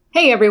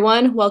Hey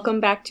everyone,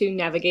 welcome back to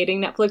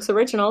Navigating Netflix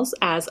Originals.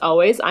 As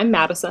always, I'm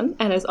Madison,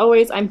 and as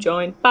always, I'm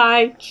joined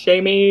by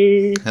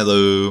Jamie.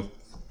 Hello.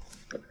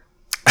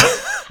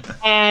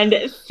 And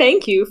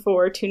thank you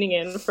for tuning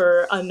in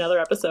for another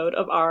episode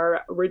of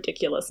our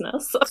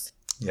ridiculousness.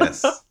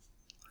 Yes.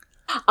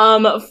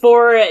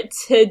 For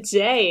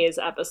today's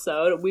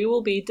episode, we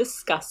will be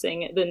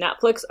discussing the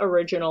Netflix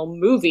original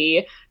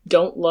movie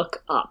Don't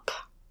Look Up,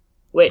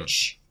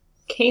 which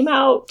came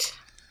out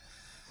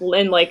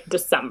in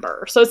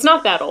December. So it's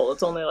not that old.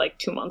 It's only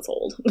 2 months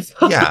old.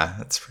 Yeah,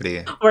 that's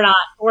pretty.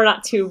 We're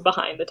not too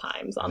behind the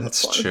times on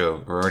That's this one.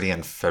 true. We're already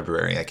in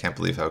February. I can't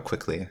believe how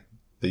quickly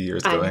the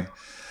year's going.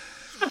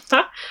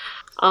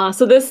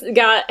 So this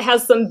guy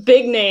has some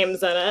big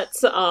names in it.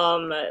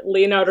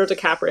 Leonardo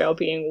DiCaprio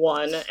being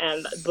one,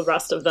 and the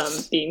rest of them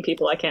being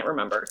people I can't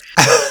remember.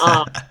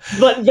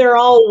 But they're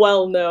all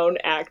well-known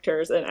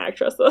actors and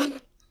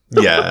actresses.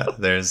 Yeah,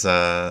 there's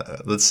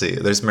let's see.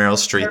 There's Meryl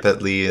Streep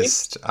at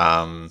least.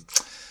 Why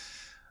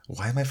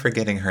am I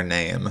forgetting her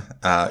name?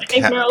 I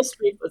think Meryl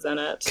Streep was in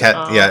it.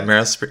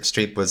 Meryl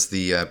Streep was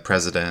the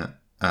president.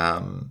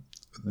 The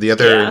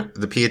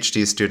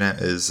PhD student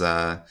is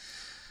oh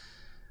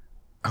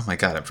my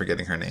god, I'm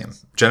forgetting her name.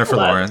 Jennifer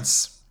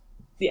Lawrence.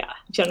 Yeah,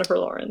 Jennifer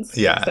Lawrence.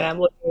 Yeah. So I'm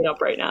looking it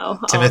up right now.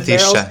 Timothy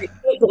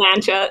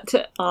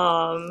Blanchett.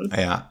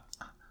 Yeah.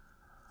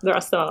 The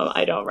rest of them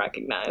I don't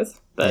recognize,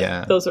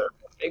 but those are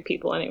big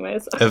people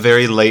anyways. A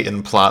very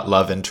latent plot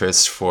love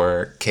interest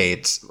for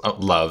Kate,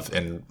 love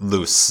in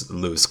loose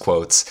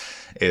quotes,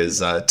 is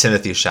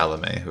Timothy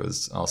Chalamet, who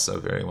is also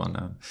very well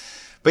known.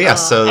 But yeah,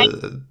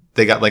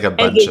 they got a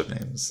bunch of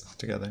names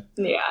together.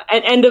 Yeah,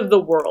 an end of the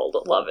world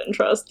love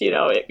interest,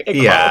 it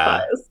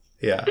qualifies.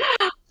 Yeah.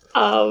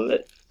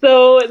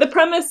 So the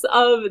premise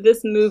of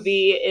this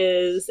movie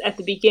is at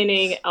the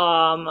beginning,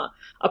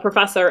 a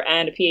professor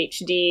and a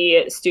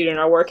PhD student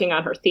are working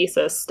on her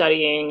thesis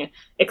studying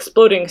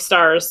exploding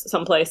stars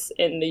someplace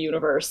in the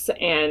universe,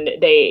 and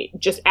they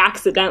just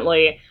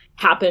accidentally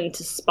happen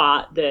to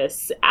spot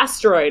this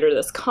asteroid or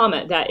this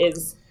comet that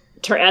is,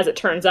 as it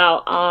turns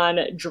out, on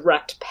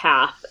direct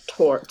path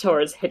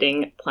towards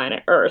hitting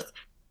planet Earth.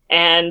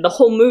 And the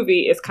whole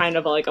movie is kind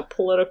of like a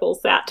political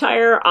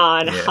satire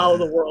on how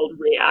the world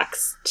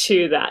reacts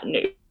to that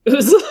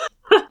news.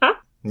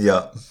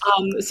 Yeah.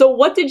 So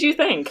what did you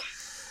think?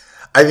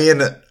 I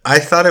mean, I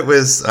thought it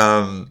was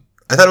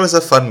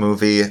a fun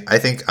movie. I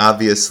think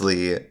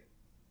obviously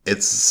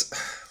it's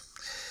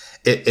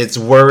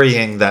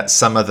worrying that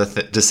some of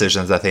the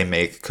decisions that they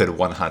make could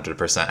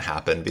 100%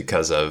 happen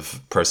because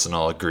of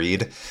personal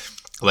greed.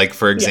 Like,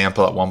 for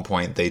example, at one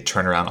point they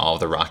turn around all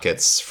the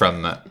rockets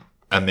from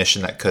a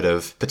mission that could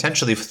have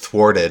potentially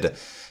thwarted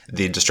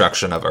the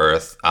destruction of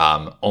Earth,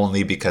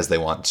 only because they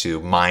want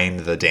to mine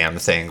the damn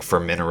thing for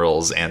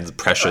minerals and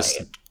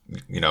precious,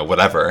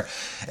 whatever.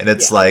 And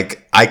it's I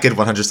could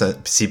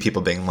 100% see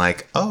people being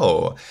like,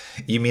 oh,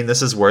 you mean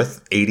this is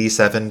worth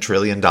 $87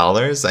 trillion?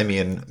 I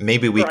mean,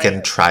 maybe we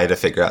can try to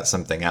figure out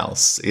something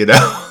else,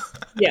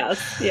 Yes,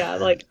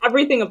 yeah,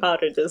 everything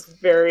about it is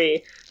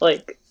very,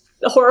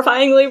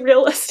 horrifyingly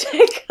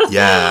realistic.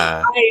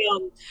 Yeah.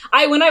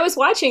 I when I was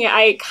watching it,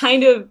 I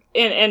kind of,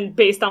 and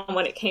based on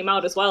when it came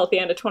out as well at the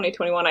end of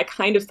 2021, I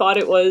kind of thought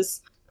it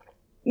was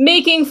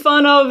making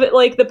fun of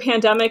the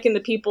pandemic and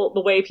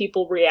the way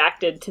people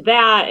reacted to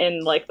that,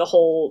 and the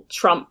whole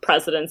Trump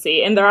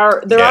presidency. And there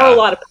are a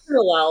lot of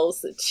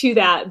parallels to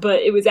that, but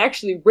it was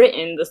actually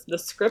written, the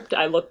script,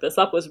 I looked this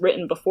up, was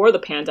written before the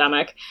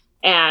pandemic.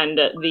 And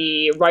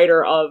the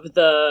writer of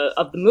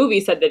the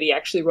movie said that he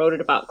actually wrote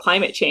it about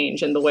climate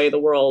change and the way the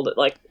world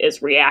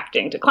is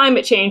reacting to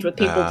climate change, with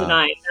people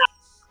denying that.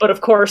 But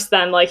of course,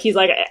 then he's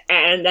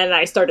and then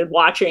I started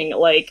watching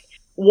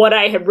what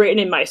I had written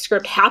in my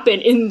script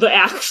happened in the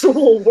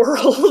actual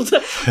world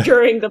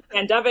during the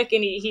pandemic,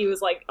 and he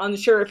was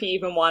unsure if he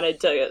even wanted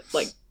to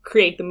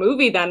create the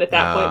movie then at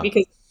that point,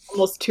 because it's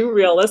almost too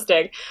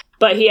realistic.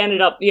 But he ended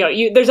up,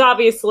 there's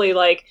obviously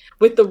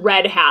with the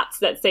red hats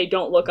that say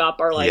 "Don't Look Up"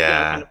 are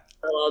kind of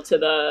parallel to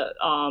the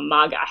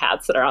MAGA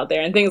hats that are out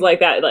there and things like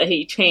that.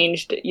 He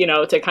changed,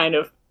 to kind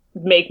of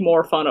make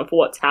more fun of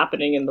what's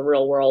happening in the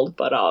real world.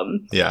 But I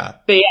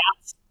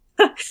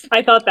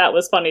thought that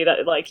was funny that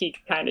he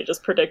kind of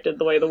just predicted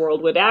the way the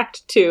world would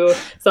act to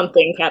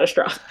something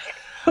catastrophic.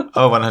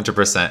 Oh,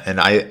 100%. And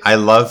I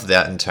love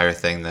that entire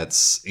thing.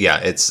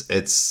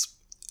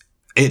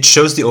 It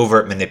shows the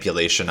overt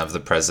manipulation of the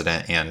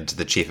president and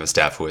the chief of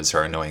staff, who is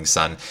her annoying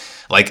son.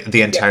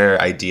 The entire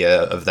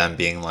idea of them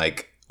being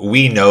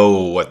we know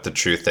what the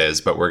truth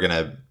is, but we're going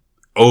to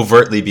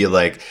overtly be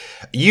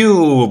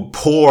you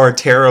poor,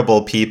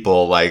 terrible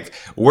people,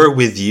 we're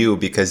with you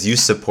because you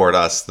support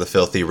us, the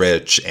filthy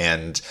rich,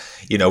 and,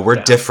 we're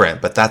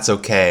different, but that's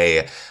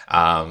okay,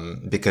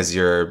 because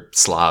you're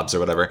slobs or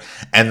whatever.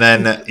 And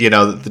then,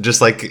 just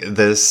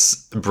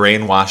this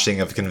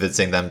brainwashing of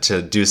convincing them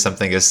to do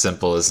something as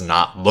simple as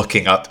not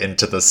looking up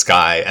into the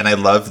sky. And I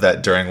love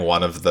that during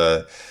one of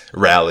the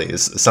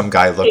rallies, some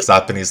guy looks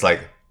up and he's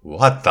like,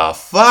 what the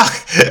fuck?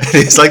 And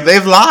he's like,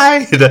 they've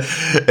lied.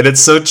 And it's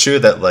so true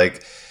that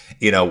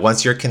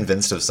once you're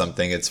convinced of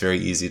something, it's very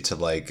easy to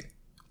like,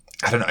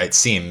 I don't know, it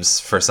seems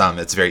for some,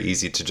 it's very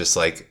easy to just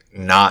like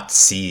not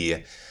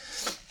see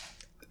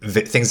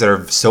things that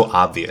are so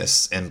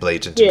obvious and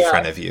blatant in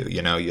front of you.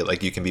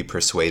 You can be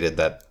persuaded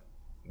that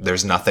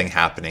there's nothing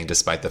happening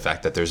despite the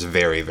fact that there's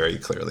very, very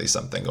clearly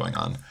something going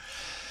on.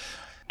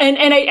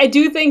 And I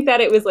do think that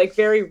it was like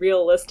very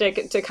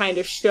realistic to kind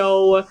of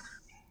show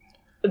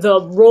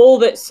the role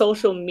that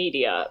social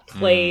media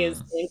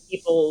plays in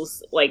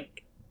people's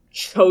like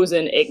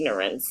chosen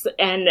ignorance.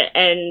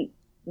 And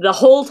the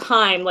whole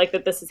time like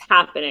that this is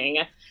happening,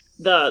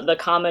 the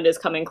comet is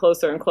coming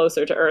closer and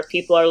closer to Earth.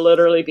 People are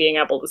literally being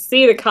able to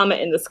see the comet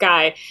in the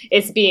sky.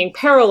 It's being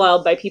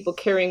paralleled by people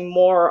caring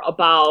more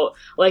about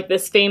like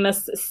this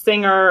famous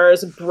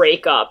singer's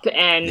breakup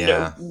and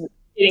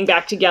getting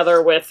back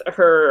together with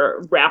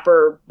her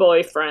rapper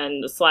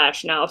boyfriend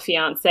 / now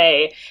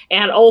fiance,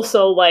 and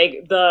also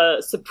like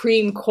the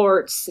Supreme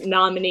Court's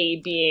nominee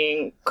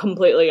being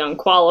completely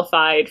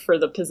unqualified for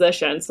the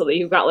position. So that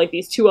you've got like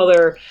these two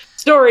other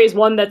stories,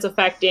 one that's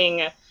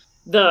affecting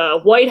the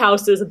White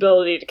House's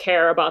ability to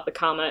care about the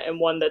comet and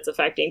one that's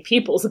affecting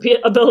people's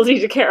ability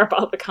to care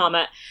about the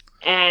comet.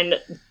 And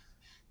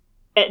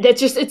that's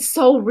just, it's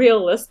so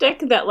realistic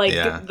that like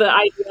the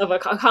idea of a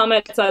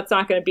comet that's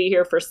not going to be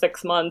here for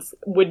 6 months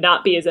would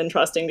not be as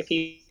interesting to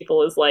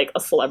people as like a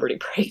celebrity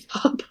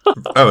breakup.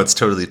 Oh, it's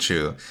totally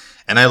true.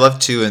 And I love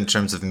too, in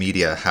terms of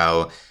media,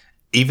 how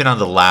even on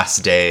the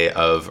last day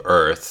of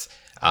Earth,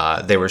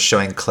 they were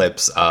showing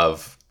clips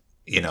of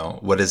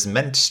what is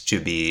meant to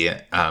be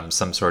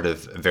some sort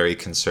of very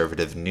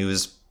conservative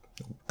news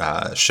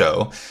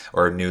show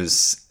or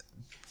news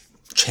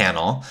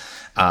channel.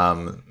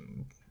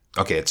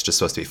 Okay, it's just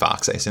supposed to be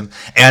Fox, I assume.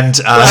 And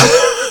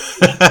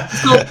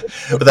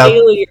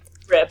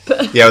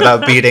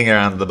without beating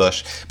around the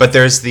bush. But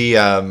there's the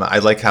I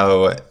like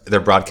how they're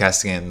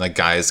broadcasting and the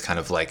guy's kind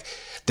of like,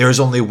 there's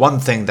only one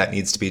thing that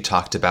needs to be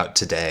talked about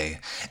today,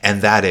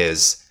 and that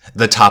is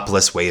the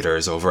topless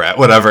waiters over at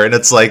whatever. And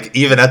it's like,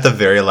 even at the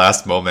very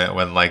last moment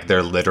when like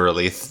they're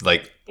literally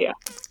like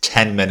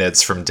 10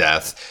 minutes from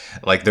death,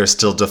 like they're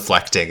still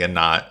deflecting and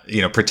not,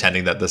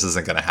 pretending that this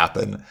isn't going to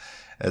happen.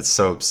 It's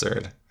so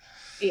absurd.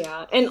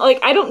 Yeah. And like,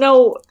 I don't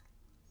know,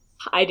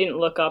 I didn't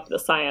look up the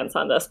science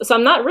on this, so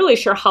I'm not really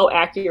sure how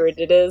accurate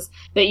it is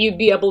that you'd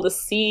be able to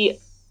see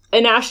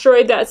an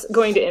asteroid that's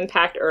going to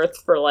impact Earth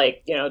for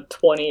like,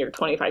 20 or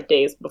 25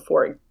 days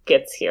before it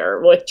gets here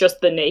with just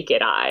the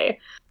naked eye.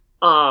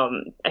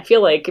 I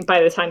feel like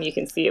by the time you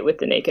can see it with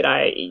the naked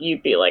eye,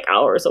 you'd be like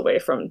hours away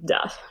from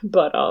death.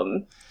 But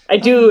I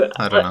don't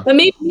know.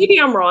 Maybe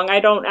I'm wrong.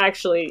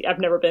 I've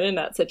never been in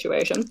that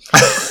situation.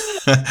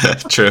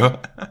 True.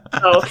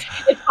 So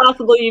it's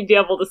possible you'd be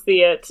able to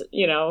see it,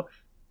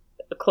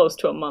 close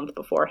to a month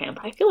beforehand.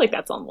 But I feel like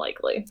that's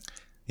unlikely.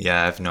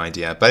 Yeah, I have no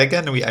idea. But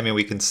again,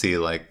 we can see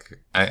like,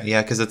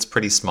 because it's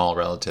pretty small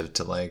relative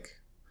to like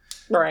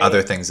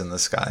other things in the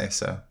sky.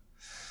 So.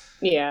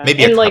 Yeah,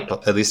 maybe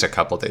at least a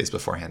couple days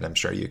beforehand, I'm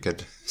sure you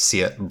could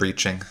see it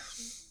breaching.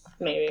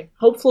 Maybe.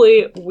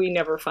 Hopefully, we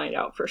never find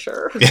out for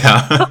sure.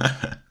 Yeah.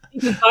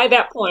 By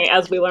that point,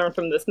 as we learned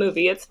from this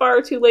movie, it's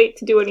far too late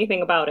to do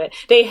anything about it.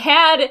 They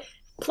had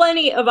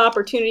plenty of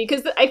opportunity,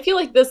 because I feel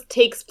like this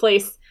takes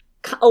place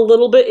a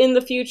little bit in the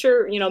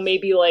future,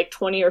 maybe like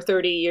 20 or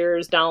 30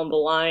 years down the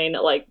line,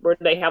 like where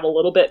they have a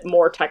little bit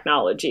more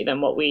technology than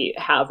what we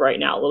have right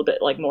now, a little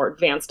bit like more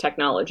advanced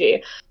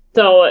technology.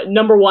 So,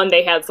 number one,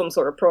 they had some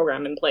sort of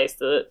program in place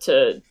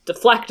to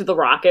deflect the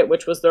rocket,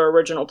 which was their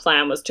original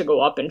plan, was to go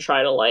up and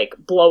try to, like,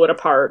 blow it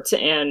apart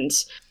and,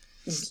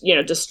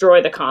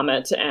 destroy the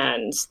comet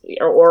and,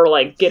 or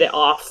like, get it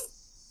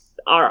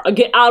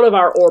get out of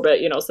our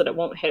orbit, so that it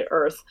won't hit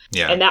Earth.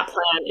 Yeah. And that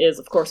plan is,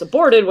 of course,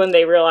 aborted when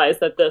they realize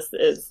that this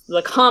is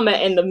the comet,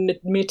 and the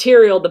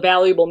material, the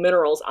valuable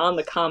minerals on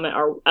the comet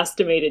are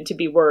estimated to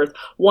be worth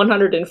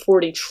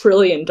 $140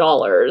 trillion.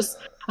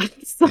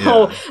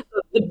 So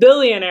the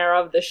billionaire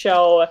of the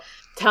show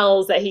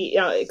tells that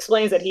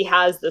explains that he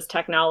has this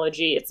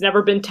technology. It's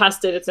never been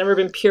tested. It's never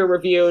been peer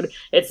reviewed.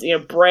 It's,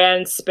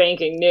 brand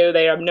spanking new.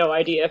 They have no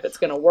idea if it's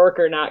going to work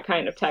or not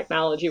kind of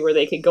technology, where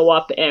they could go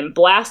up and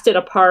blast it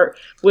apart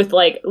with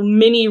like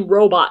mini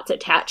robots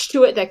attached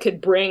to it that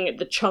could bring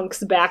the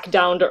chunks back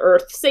down to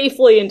Earth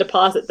safely and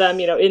deposit them,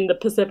 in the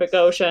Pacific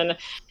Ocean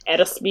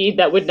at a speed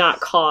that would not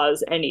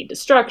cause any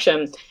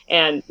destruction.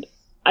 And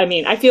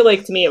I feel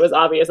like to me it was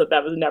obvious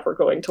that was never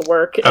going to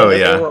work. Oh,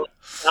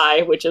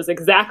 yeah. Which is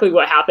exactly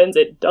what happens.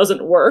 It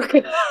doesn't work.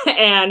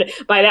 And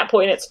by that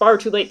point, it's far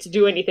too late to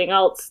do anything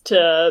else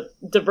to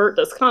divert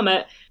this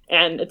comet.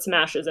 And it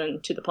smashes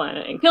into the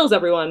planet and kills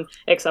everyone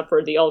except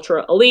for the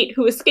ultra elite,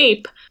 who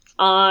escape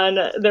on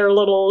their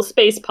little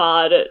space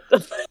pod.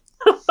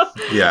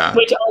 Yeah.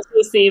 Which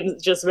also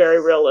seems just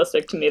very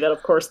realistic to me, that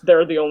of course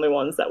they're the only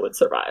ones that would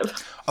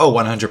survive. Oh,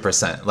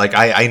 100%. Like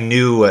I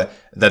knew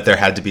that there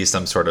had to be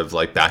some sort of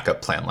like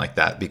backup plan like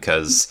that,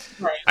 because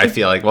I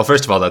feel like, well,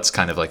 first of all, that's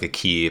kind of like a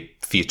key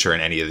feature in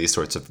any of these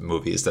sorts of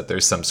movies, that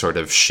there's some sort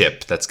of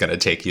ship that's going to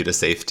take you to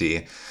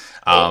safety.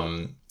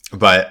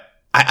 But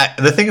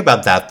The thing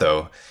about that,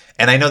 though,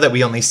 and I know that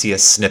we only see a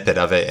snippet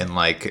of it in,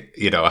 like,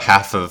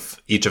 half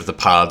of each of the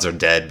pods are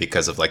dead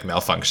because of, like,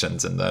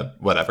 malfunctions and the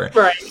whatever.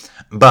 Right.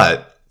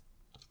 But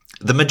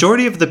the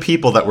majority of the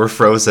people that were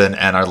frozen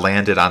and are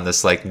landed on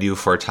this, like, new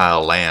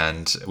fertile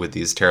land with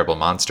these terrible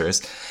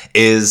monsters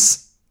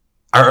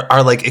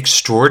are like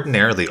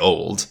extraordinarily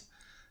old.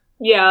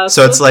 Yeah.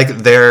 So it's like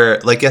they're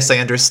like, yes, I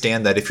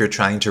understand that if you're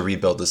trying to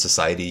rebuild a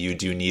society, you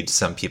do need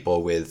some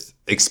people with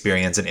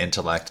experience and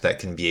intellect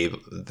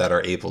that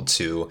are able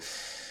to,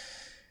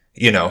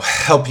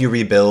 help you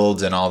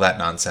rebuild and all that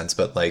nonsense.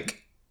 But,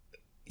 like,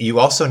 you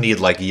also need,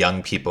 like,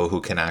 young people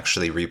who can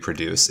actually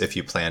reproduce if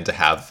you plan to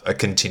have a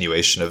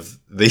continuation of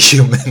the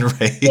human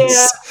race.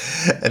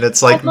 Yeah. And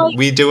it's like,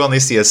 we do only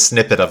see a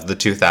snippet of the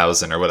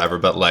 2000 or whatever,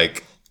 but,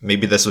 like,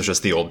 maybe this was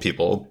just the old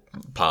people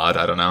pod.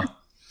 I don't know.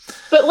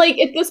 But, like,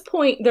 at this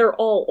point, they're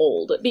all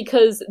old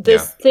because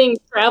this thing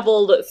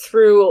traveled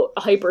through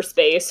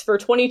hyperspace for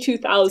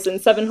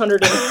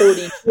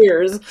 22,740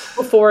 years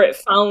before it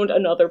found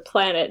another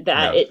planet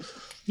that it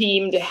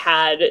deemed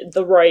had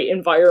the right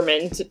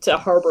environment to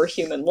harbor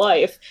human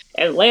life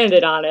and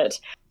landed on it.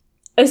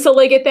 And so,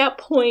 like, at that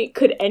point,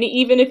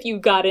 even if you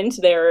got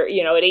into there,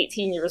 at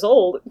 18 years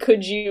old,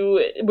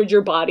 would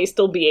your body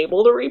still be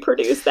able to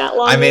reproduce that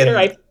long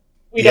later?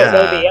 We don't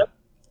know the answer.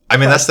 I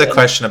mean, that's the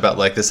question about,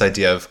 like, this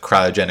idea of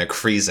cryogenic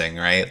freezing,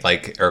 right?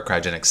 Like, or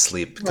cryogenic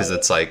sleep, because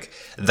it's like,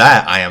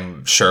 that I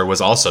am sure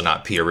was also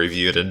not peer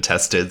reviewed and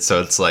tested.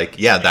 So it's like,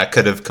 yeah, that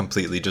could have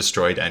completely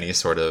destroyed any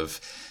sort of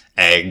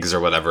eggs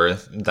or whatever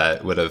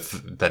that would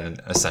have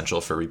been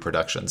essential for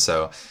reproduction.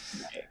 So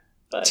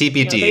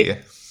TBD.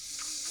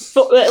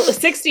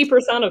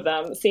 60% of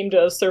them seem to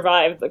have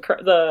survived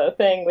the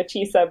thing, which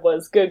he said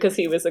was good because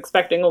he was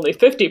expecting only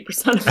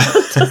 50% of them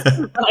to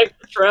survive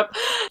the trip.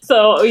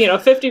 So,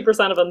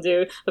 50% of them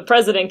do. The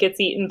president gets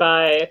eaten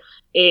by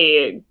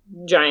a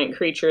giant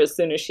creature as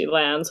soon as she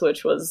lands,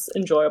 which was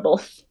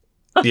enjoyable.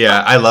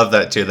 Yeah, I love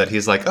that too, that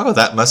he's like, oh,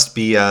 that must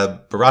be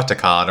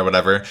Baratakhan or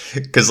whatever,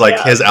 because, like,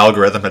 his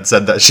algorithm had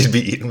said that she'd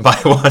be eaten by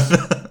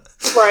one.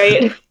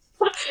 Right.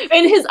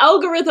 And his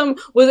algorithm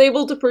was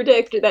able to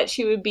predict that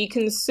she would be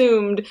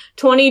consumed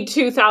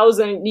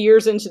 22,000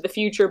 years into the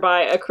future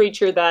by a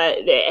creature that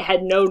it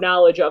had no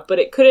knowledge of, but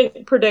it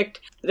couldn't predict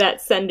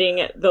that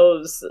sending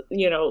those,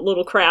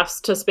 little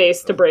crafts to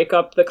space to break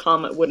up the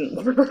comet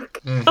wouldn't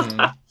work.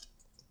 Mm-hmm.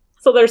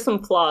 So there's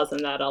some flaws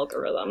in that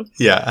algorithm.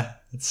 Yeah,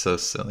 it's so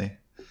silly.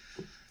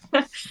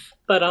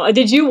 But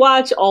did you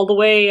watch all the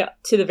way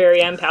to the very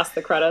end past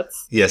the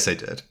credits? Yes, I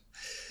did.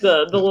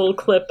 The little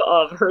clip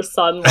of her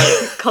son,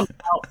 like, comes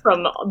out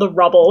from the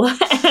rubble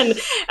and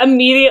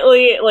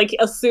immediately, like,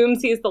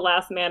 assumes he's the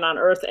last man on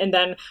Earth and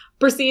then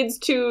proceeds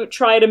to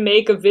try to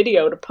make a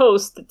video to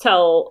post to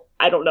tell,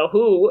 I don't know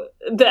who,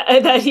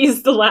 that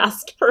he's the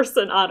last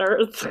person on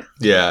Earth.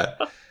 Yeah.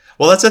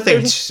 Well, that's the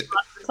thing.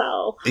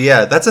 Tell.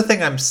 Yeah, that's the thing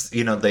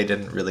they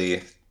didn't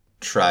really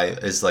try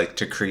is, like,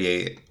 to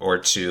create or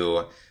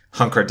to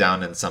hunker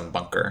down in some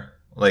bunker.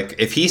 Like,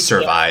 if he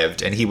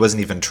survived and he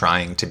wasn't even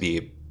trying to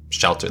be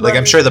sheltered. Like,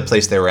 I'm sure the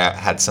place they were at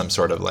had some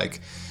sort of, like,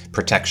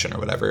 protection or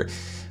whatever,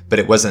 but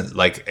it wasn't,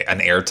 like,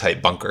 an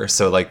airtight bunker.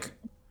 So, like,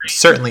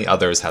 certainly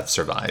others have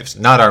survived.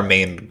 Not our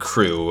main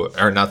crew,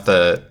 or not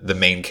the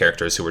main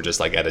characters who were just,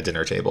 like, at a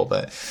dinner table,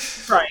 but...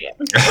 Right.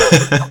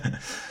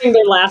 Having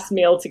their last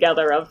meal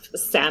together of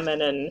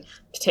salmon and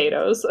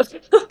potatoes.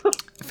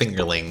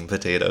 Fingerling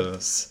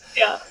potatoes.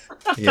 Yeah.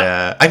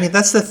 Yeah. I mean,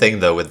 that's the thing,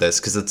 though, with this,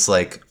 because it's,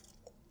 like,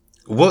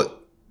 what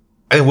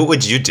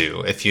would you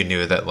do if you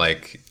knew that,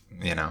 like...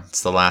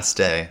 it's the last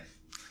day?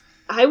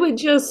 I would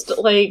just,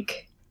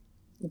 like,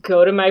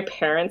 go to my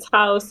parents'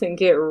 house and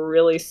get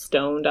really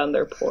stoned on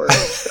their porch.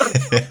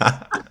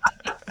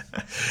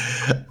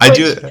 I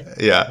do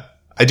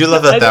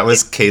love that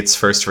was Kate's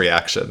first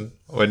reaction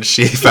when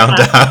she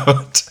found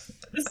out.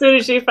 As soon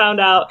as she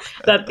found out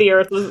that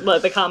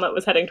the comet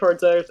was heading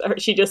towards Earth,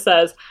 she just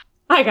says,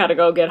 I gotta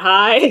go get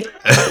high.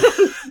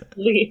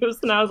 Leaves.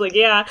 And I was like,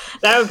 yeah,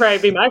 that would probably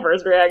be my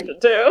first reaction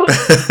too.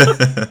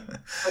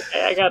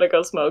 Okay, I gotta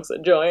go smoke a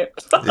joint.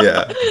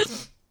 Yeah.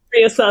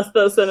 Reassess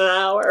this in an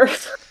hour.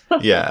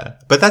 Yeah.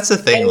 But that's the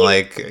thing,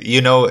 like,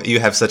 you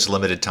have such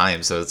limited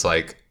time, so it's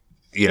like,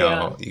 you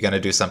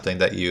gotta do something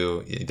that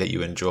you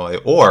enjoy.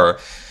 Or,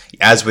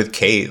 as with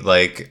Kate,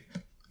 like,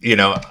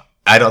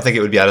 I don't think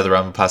it would be out of the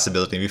realm of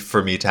possibility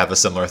for me to have a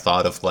similar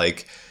thought of,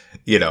 like,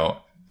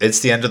 it's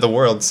the end of the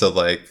world, so,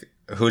 like,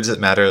 who does it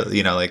matter?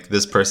 Like,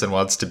 this person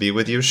wants to be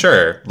with you?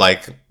 Sure.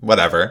 Like,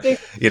 whatever.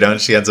 And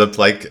she ends up,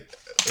 like,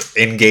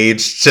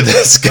 engaged to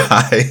this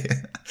guy.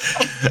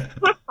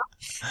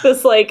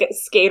 This, like,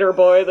 skater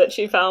boy that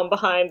she found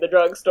behind the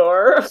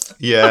drugstore.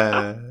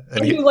 Yeah.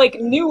 And who, like,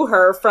 knew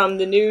her from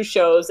the news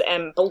shows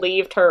and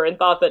believed her and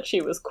thought that she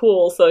was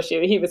cool, so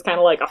he was kind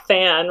of like a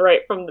fan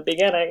right from the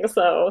beginning,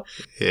 so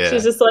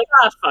she's just like,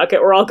 fuck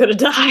it, we're all gonna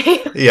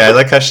die. Yeah, I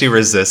like how she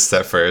resists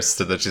at first,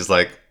 and then she's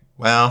like,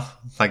 well,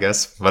 I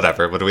guess,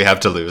 whatever, what do we have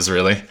to lose,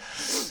 really?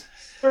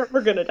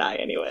 We're gonna die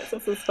anyways,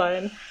 this is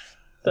fine.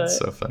 But, that's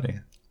so funny.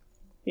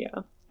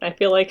 Yeah. I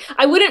feel like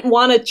I wouldn't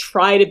want to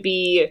try to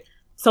be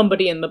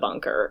somebody in the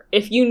bunker.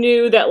 If you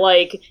knew that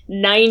like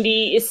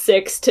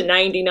 96 to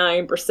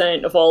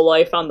 99% of all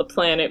life on the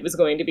planet was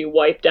going to be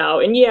wiped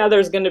out, and yeah,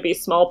 there's going to be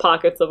small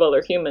pockets of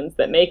other humans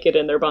that make it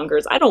in their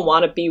bunkers, I don't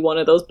want to be one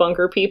of those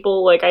bunker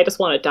people. Like, I just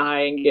want to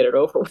die and get it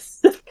over with.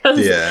 Because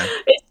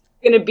it's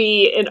going to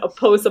be in a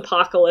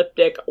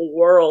post-apocalyptic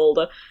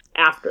world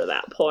after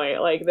that point.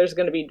 Like, there's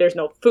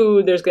no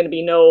food, there's going to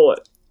be no...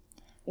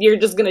 You're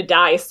just gonna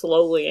die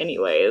slowly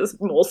anyways,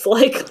 most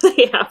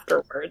likely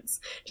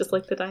afterwards. Just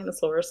like the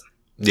dinosaurs.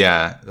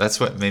 Yeah, that's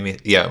what made me...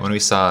 Yeah, when we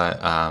saw...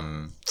 I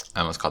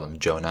almost called him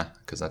Jonah,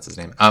 because that's his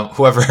name.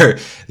 Whoever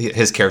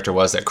his character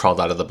was that crawled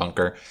out of the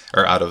bunker,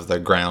 or out of the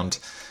ground,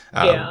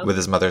 with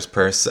his mother's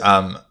purse.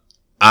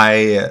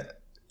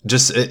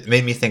 It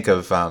made me think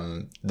of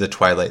the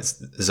Twilight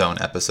Zone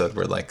episode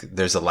where, like,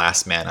 there's a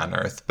last man on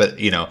Earth. But,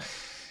 you know...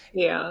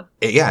 Yeah.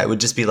 It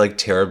would just be, like,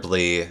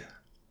 terribly...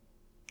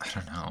 I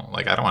don't know.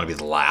 Like, I don't want to be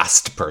the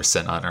last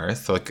person on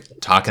Earth, like,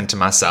 talking to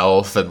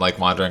myself and, like,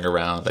 wandering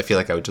around. I feel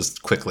like I would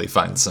just quickly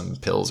find some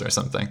pills or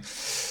something.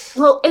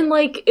 Well, in,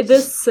 like,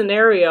 this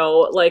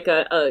scenario, like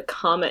a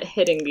comet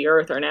hitting the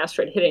Earth or an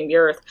asteroid hitting the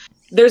Earth,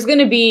 there's going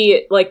to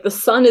be, like, the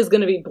sun is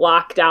going to be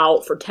blocked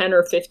out for 10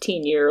 or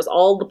 15 years.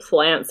 All the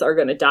plants are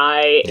going to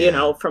die, you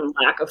know, from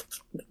lack of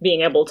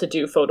being able to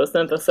do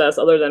photosynthesis,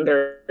 other than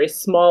very, very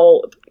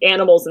small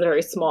animals and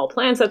very small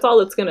plants. That's all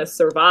that's going to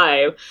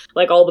survive.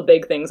 Like, all the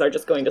big things are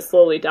just going to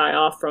slowly die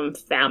off from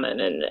famine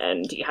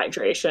and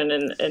dehydration.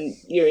 And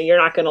you're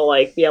not going to,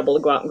 like, be able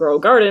to go out and grow a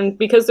garden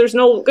because there's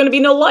going to be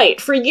no light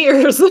for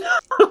years.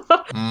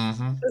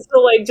 Mm-hmm.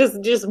 So, like,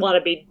 just want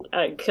to be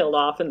killed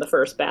off in the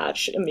first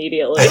batch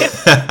immediately.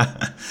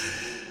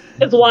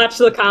 Just watch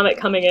the comet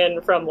coming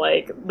in from,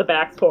 like, the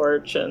back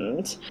porch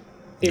and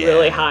be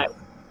really high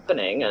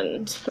happening,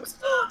 and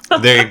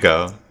there you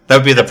go.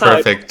 That'd be the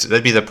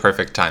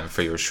perfect time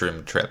for your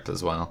shroom trip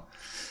as well.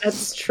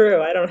 That's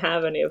true. I don't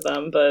have any of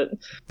them, but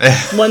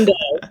one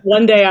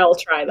day I'll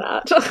try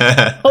that.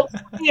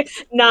 Hopefully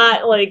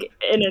not like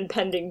an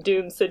impending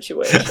doom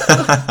situation.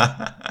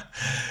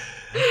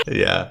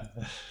 Yeah.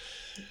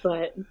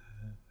 But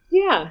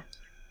yeah.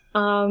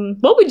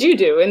 What would you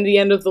do in the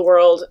end of the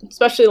world,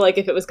 especially like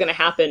if it was going to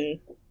happen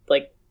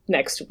like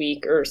next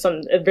week or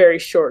a very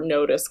short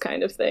notice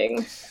kind of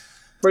thing,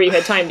 where you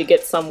had time to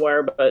get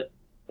somewhere, but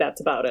that's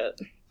about it?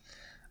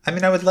 I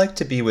mean, I would like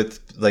to be with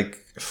like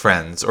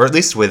friends, or at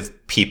least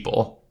with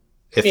people.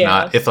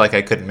 If like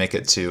I couldn't make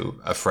it to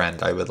a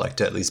friend, I would like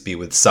to at least be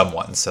with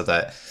someone so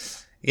that,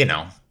 you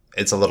know,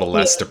 it's a little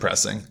less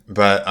depressing.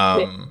 But I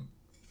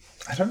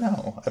don't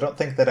know. I don't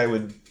think that I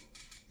would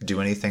do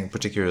anything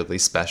particularly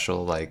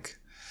special. Like,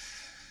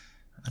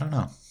 I don't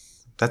know.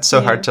 That's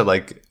so hard to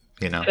like,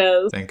 you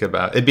know, think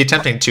about. It'd be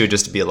tempting too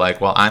just to be like,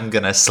 well, I'm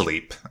gonna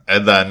sleep,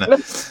 and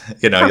then,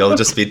 you know, you'll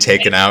just be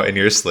taken out in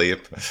your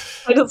sleep.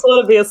 I just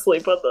want to be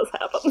asleep when this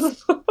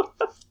happens.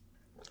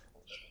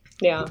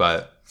 Yeah.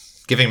 But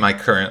given my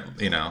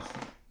current, you know,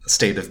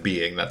 state of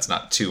being, that's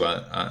not too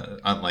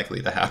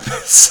unlikely to happen.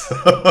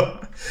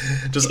 So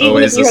just even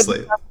always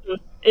asleep.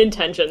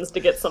 Intentions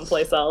to get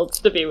someplace else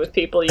to be with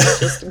people, you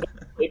just go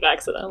to sleep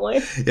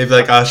accidentally. You'd be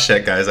like, oh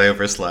shit, guys, I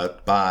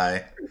overslept.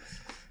 Bye.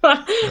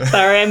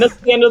 Sorry, I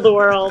missed the end of the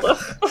world.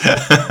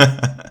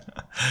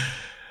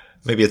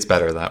 Maybe it's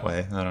better that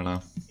way. I don't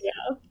know.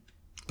 Yeah.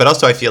 But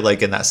also, I feel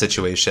like in that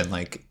situation,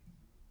 like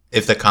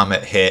if the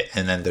comet hit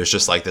and then there's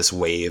just like this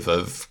wave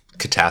of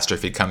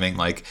catastrophe coming,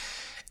 like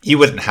you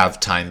wouldn't have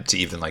time to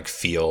even like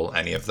feel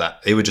any of that.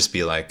 It would just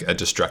be like a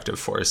destructive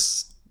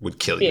force would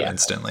kill you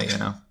instantly, you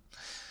know?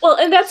 Well,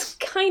 and that's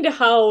kind of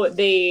how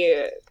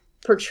they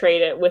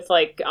portrayed it with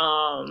like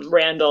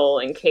Randall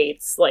and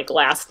Kate's like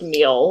last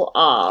meal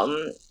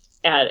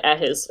at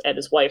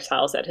his wife's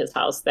house, at his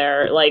house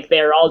there. Like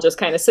they're all just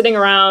kind of sitting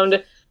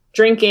around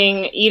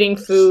drinking, eating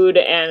food,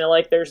 and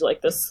like there's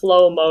like this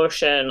slow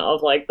motion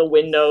of like the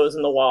windows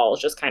and the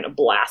walls just kind of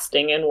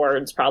blasting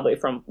inwards, probably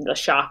from the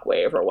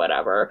shockwave or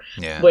whatever.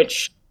 Yeah.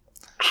 Which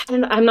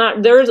I'm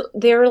not.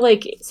 They're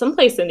like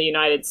someplace in the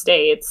United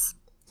States.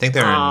 I think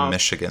they're in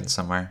Michigan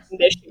somewhere.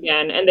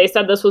 Michigan, and they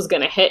said this was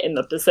going to hit in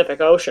the Pacific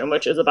Ocean,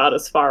 which is about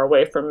as far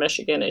away from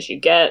Michigan as you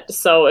get.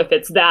 So if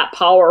it's that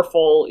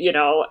powerful, you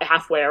know,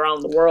 halfway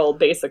around the world,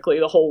 basically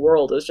the whole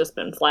world has just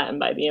been flattened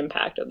by the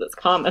impact of this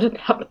comet at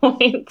that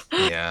point.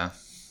 Yeah.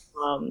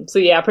 So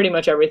yeah, pretty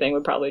much everything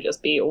would probably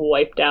just be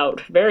wiped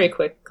out very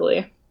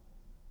quickly.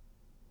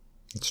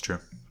 It's true.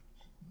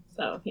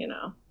 So, you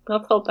know,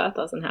 let's hope that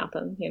doesn't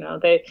happen. You know,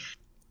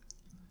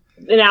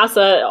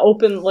 NASA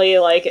openly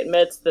like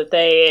admits that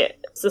they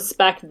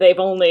suspect they've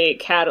only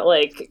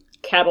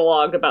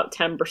cataloged about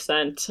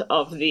 10%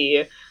 of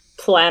the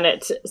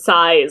planet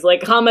size,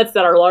 like comets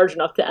that are large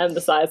enough to end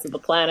the size of the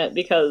planet,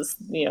 because,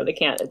 you know,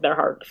 they're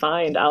hard to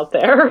find out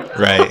there.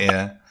 Right,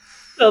 yeah.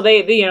 So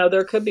they, you know,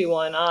 there could be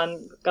one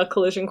on a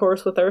collision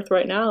course with Earth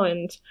right now,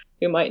 and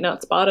you might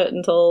not spot it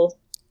until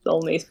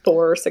only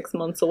 4 or 6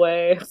 months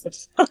away.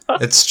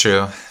 It's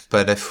true,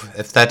 but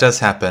if that does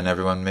happen,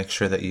 everyone make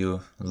sure that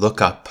you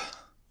look up.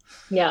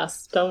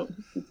 Yes, don't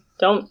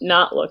Don't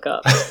not look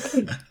up.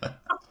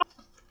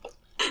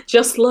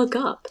 Just look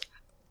up.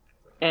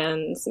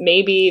 And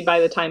maybe by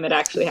the time it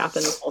actually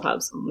happens, we'll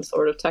have some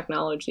sort of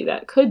technology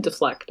that could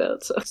deflect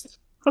it. So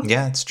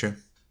Yeah, it's true.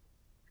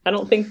 I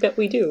don't think that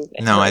we do.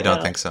 No, I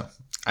don't think so.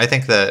 I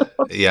think that,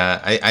 yeah,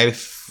 I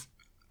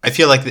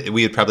feel like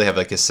we would probably have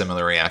like a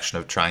similar reaction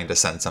of trying to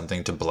send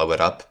something to blow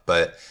it up.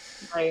 But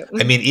Right.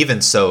 I mean,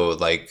 even so,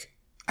 like,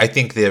 I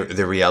think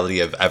the reality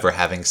of ever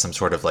having some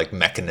sort of like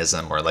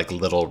mechanism or like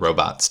little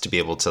robots to be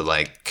able to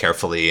like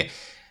carefully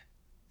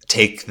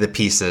take the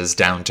pieces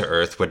down to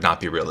Earth would not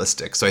be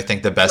realistic. So I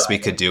think the best we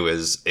could do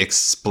is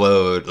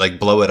explode, like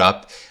blow it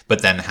up,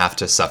 but then have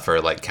to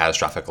suffer like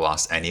catastrophic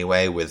loss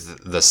anyway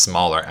with the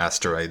smaller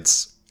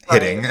asteroids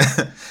hitting.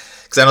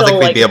 Because I don't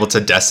think we'd be able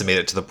to decimate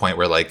it to the point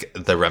where like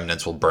the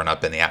remnants will burn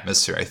up in the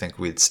atmosphere. I think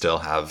we'd still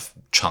have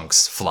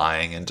chunks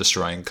flying and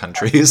destroying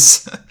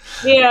countries.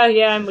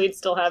 Yeah, and we'd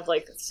still have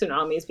like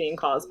tsunamis being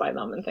caused by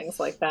them and things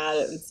like that.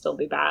 It would still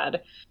be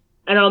bad.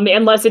 I don't know,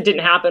 unless it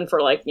didn't happen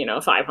for like,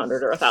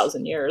 500 or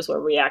 1,000 years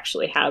where we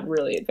actually had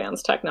really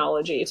advanced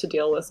technology to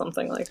deal with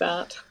something like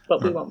that.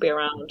 But we won't be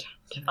around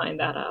to find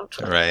that out.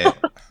 Right.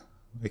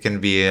 It can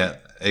be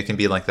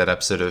like that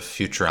episode of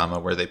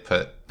Futurama where they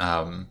put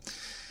a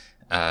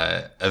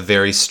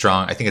very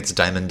strong, I think it's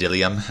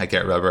diamondylium, I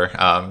can't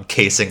remember,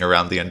 casing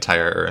around the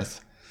entire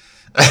Earth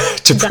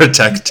to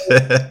protect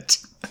it.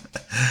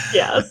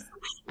 Yes.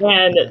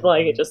 And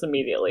it just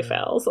immediately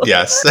fails.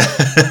 Yes,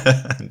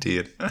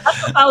 indeed.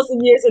 That's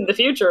 1,000 years in the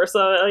future,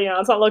 so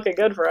it's not looking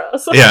good for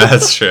us. Yeah,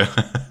 that's true.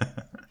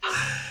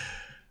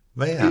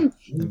 But yeah.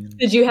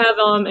 Did you have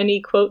any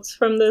quotes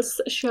from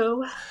this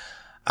show?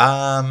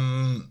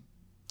 I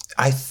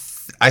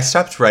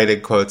stopped writing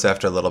quotes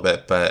after a little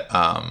bit, but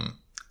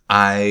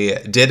I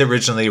did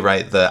originally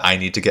write the "I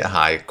need to get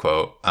high"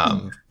 quote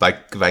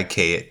by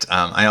Kate.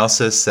 I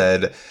also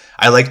said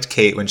I liked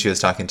Kate when she was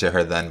talking to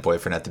her then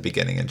boyfriend at the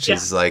beginning, and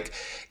she's like,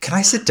 "Can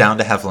I sit down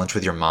to have lunch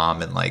with your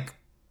mom in like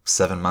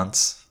 7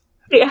 months?"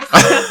 Yeah.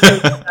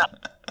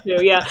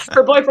 Yeah.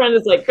 Her boyfriend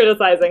is like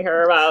criticizing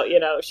her about,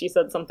 she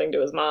said something to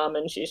his mom,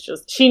 and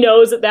she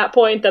knows at that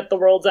point that the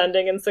world's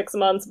ending in 6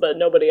 months, but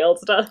nobody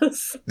else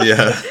does.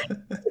 Yeah.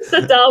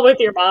 Sit down with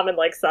your mom in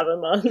like 7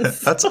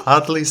 months. That's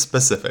oddly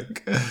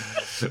specific.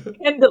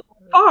 And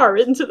far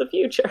into the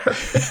future.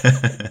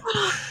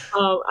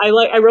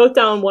 I wrote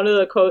down one of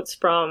the quotes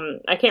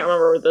from, I can't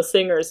remember the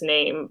singer's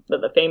name,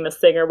 but the famous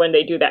singer when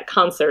they do that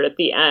concert at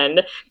the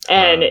end,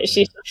 and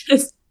she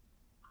says,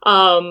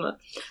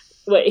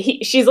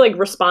 she's like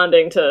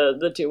responding to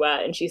the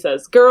duet, and she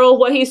says, "Girl,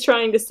 what he's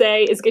trying to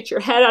say is get your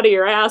head out of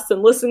your ass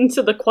and listen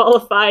to the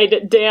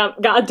qualified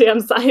goddamn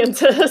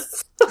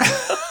scientists."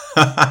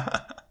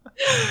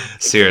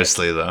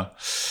 Seriously though.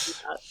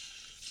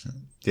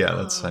 Yeah,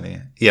 that's funny.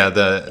 Yeah,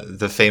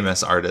 the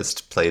famous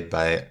artist played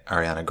by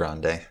Ariana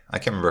Grande. I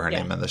can't remember her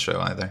name in the show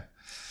either.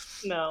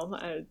 No,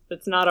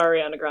 it's not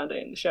Ariana Grande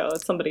in the show.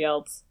 It's somebody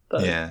else.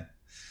 But yeah,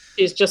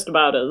 she's just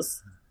about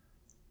as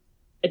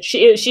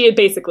she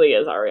basically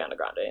is Ariana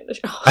Grande in the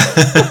show.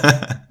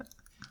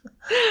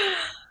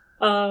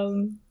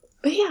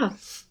 But yeah.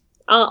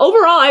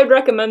 Overall, I would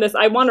recommend this.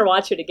 I want to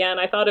watch it again.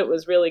 I thought it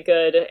was really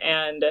good,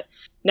 and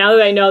now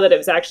that I know that it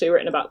was actually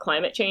written about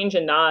climate change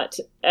and not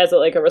as a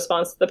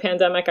response to the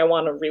pandemic, I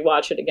want to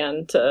rewatch it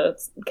again to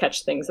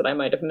catch things that I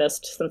might have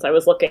missed since I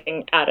was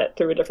looking at it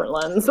through a different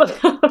lens.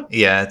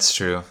 Yeah, it's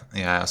true.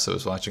 Yeah, I also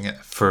was watching it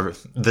for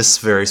this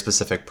very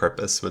specific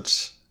purpose,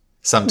 which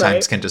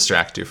sometimes can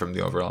distract you from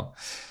the overall.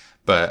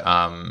 But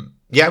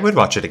yeah, I would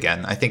watch it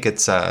again. I think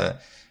it's an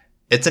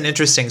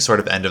interesting sort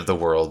of end of the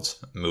world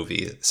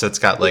movie. So it's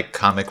got like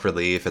comic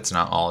relief. It's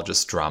not all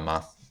just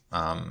drama.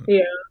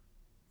 Yeah.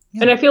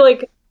 And I feel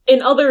like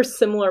in other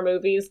similar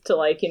movies to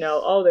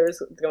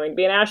there's going to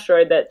be an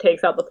asteroid that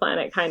takes out the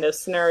planet kind of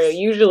scenario,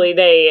 usually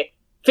they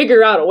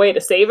figure out a way to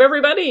save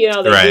everybody.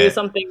 They do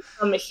something,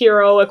 some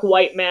heroic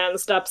white man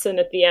steps in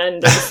at the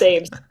end and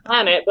saves the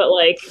planet. But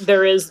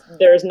there's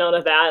none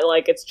of that.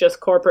 It's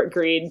just corporate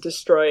greed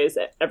destroys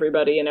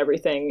everybody and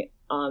everything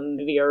on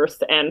the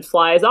Earth and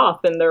flies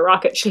off in their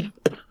rocket ship.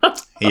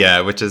 Yeah,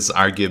 which is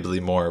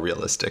arguably more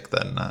realistic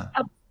than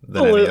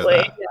any of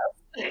that.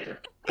 Yeah.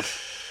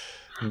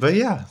 But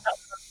yeah.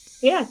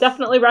 Yeah,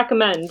 definitely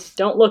recommend.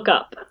 Don't look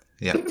up.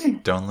 Yeah,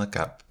 don't look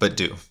up, but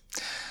do.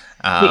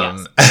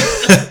 Yes.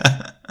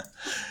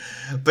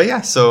 But yeah,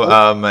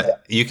 so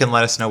you can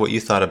let us know what you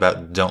thought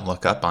about Don't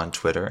Look Up on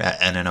Twitter at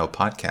NNO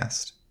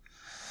Podcast.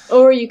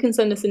 Or you can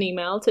send us an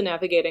email to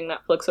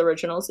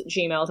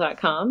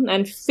navigatingnetflixoriginals@gmail.com.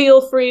 And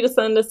feel free to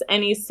send us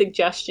any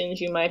suggestions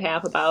you might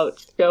have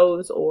about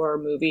shows or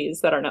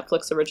movies that are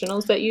Netflix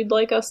originals that you'd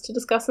like us to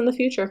discuss in the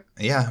future.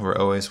 Yeah, we're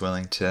always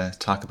willing to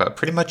talk about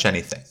pretty much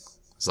anything,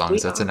 as long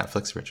as it's a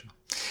Netflix original.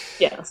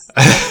 Yes.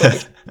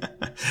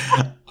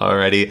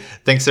 Alrighty.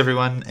 Thanks,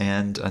 everyone.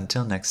 And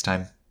until next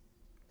time,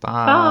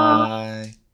 bye. Bye.